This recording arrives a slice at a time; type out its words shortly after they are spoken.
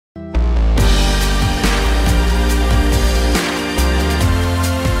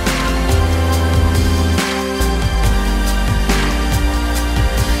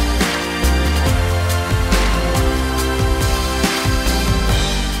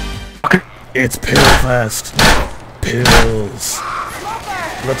It's pill fest. Pills.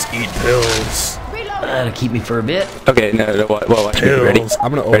 Let's eat pills. That'll keep me for a bit. Okay, no, watch me. Ready?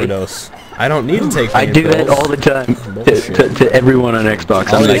 I'm gonna overdose. I don't need to take I do that pills. all the time to everyone on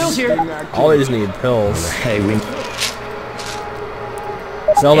Xbox. I'm like, Always need pills. Hey, we...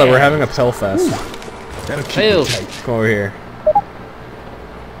 Zelda, we're having a pill fest. Pills. Come over here.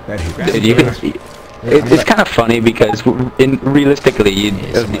 dude, you can. It's kind of funny because realistically, you'd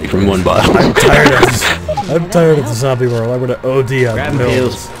OD from one bottle. I'm tired of the zombie world. I'm gonna OD on Grab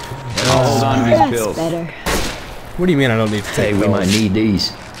pills. Hold on to these pills. Better. What do you mean I don't need to take Hey, we might pills? need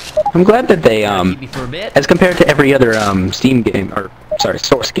these. I'm glad that they Keep me for a bit. as compared to every other Steam game or sorry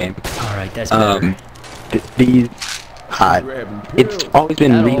Source game, Alright, that's better. these it's always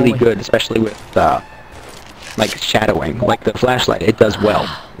been really good, especially with like shadowing, like the flashlight. It does well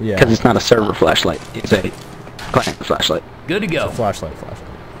Yeah. because it's not a server flashlight; it's a client flashlight. Good to go. Flashlight.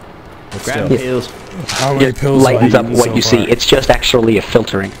 But Grab still, pills. how many It pills lightens have up I what eaten you so see. far? It's just actually a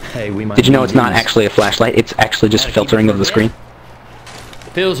filtering. Hey, we might Did you know need it's not these. actually a flashlight? It's actually just Gotta keep filtering it of for the a screen.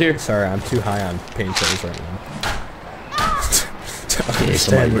 bit. Pills here. Sorry, I'm too high on painkillers right now. Yeah,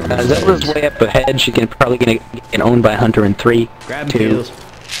 somebody Understand. Zelda's way up ahead. She can probably get owned by Hunter in 3, Grab 2, pills.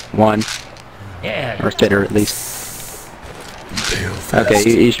 1, Yeah. or Spitter at least. Okay,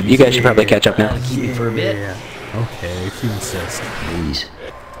 you guys should probably catch up now. That'll keep me for a bit. Okay, if you insist. Please.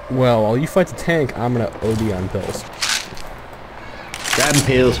 Well, while you fight the tank, I'm gonna OD on pills. Grabbing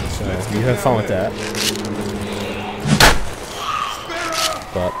pills. So you have fun with that.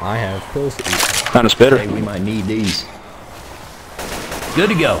 But I have pills to eat. Found a Spitter. Hey, we might need these. Good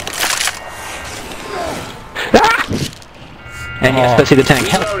to go. And yes, let's see the tank.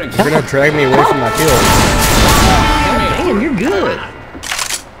 Help! You're gonna drag me away from my kills. Damn, you're good.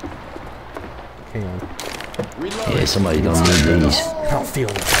 Hang on. Yeah, somebody's gonna need these. I don't feel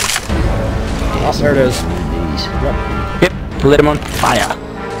the Oh, there it is. Need these. Yep, lit him on fire.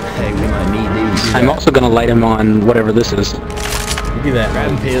 Hey, we might need these. I'm also gonna light him on whatever this is. You do that.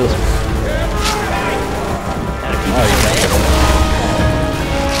 Grabbing pills. Oh, you got it.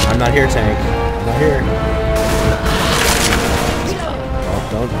 I'm not here, tank. I'm not here. Oh,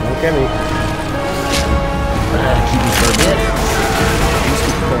 don't get me. Keep me for a bit. These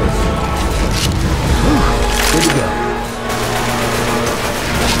two pills. Good to go.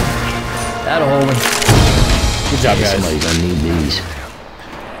 That'll hold me. Good job, guys. Somebody's gonna need these.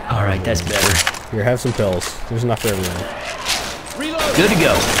 Alright, that's better. Here, have some pills. There's enough for everyone. Good to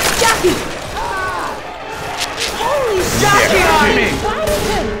go. Jockey! Holy jockey!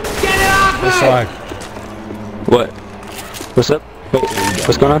 Get it off Let's me! talk. What? What's up?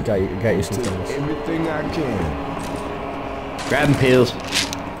 What's going on? Got you some pills. Everything I can. Grabbing pills.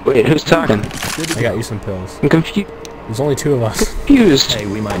 Wait, who's talking? I got you some pills. I'm confused. There's only two of us. Confused. Hey,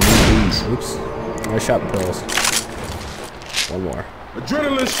 we might need these. Oops. I shot pills. One more.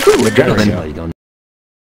 Adrenaline shot. Ooh, adrenaline. Somebody's gonna